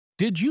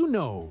Did you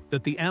know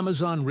that the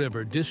Amazon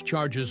River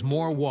discharges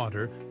more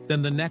water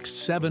than the next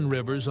 7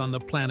 rivers on the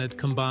planet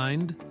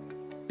combined?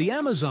 The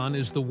Amazon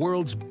is the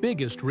world's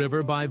biggest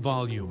river by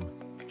volume,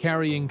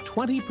 carrying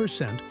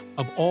 20%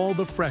 of all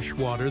the fresh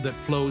water that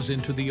flows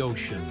into the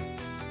ocean.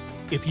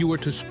 If you were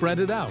to spread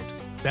it out,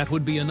 that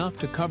would be enough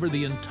to cover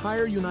the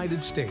entire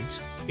United States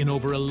in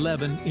over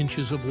 11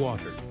 inches of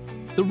water.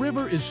 The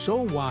river is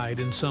so wide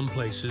in some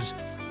places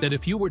that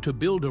if you were to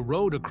build a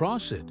road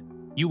across it,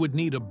 you would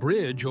need a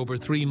bridge over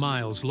 3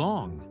 miles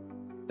long.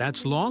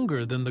 That's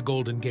longer than the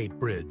Golden Gate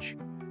Bridge.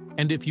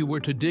 And if you were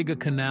to dig a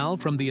canal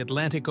from the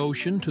Atlantic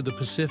Ocean to the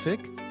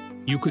Pacific,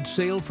 you could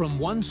sail from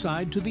one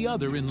side to the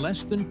other in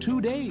less than 2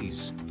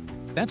 days.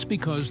 That's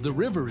because the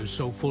river is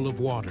so full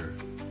of water.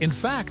 In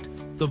fact,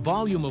 the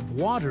volume of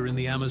water in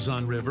the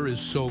Amazon River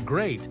is so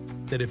great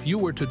that if you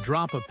were to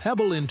drop a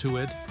pebble into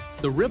it,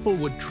 the ripple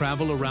would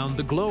travel around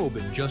the globe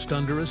in just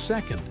under a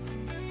second.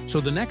 So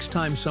the next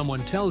time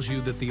someone tells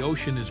you that the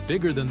ocean is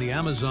bigger than the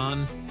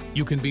Amazon,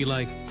 you can be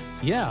like,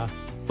 yeah,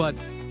 but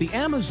the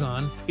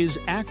Amazon is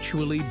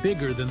actually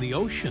bigger than the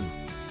ocean.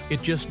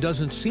 It just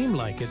doesn't seem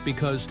like it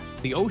because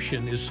the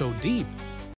ocean is so deep.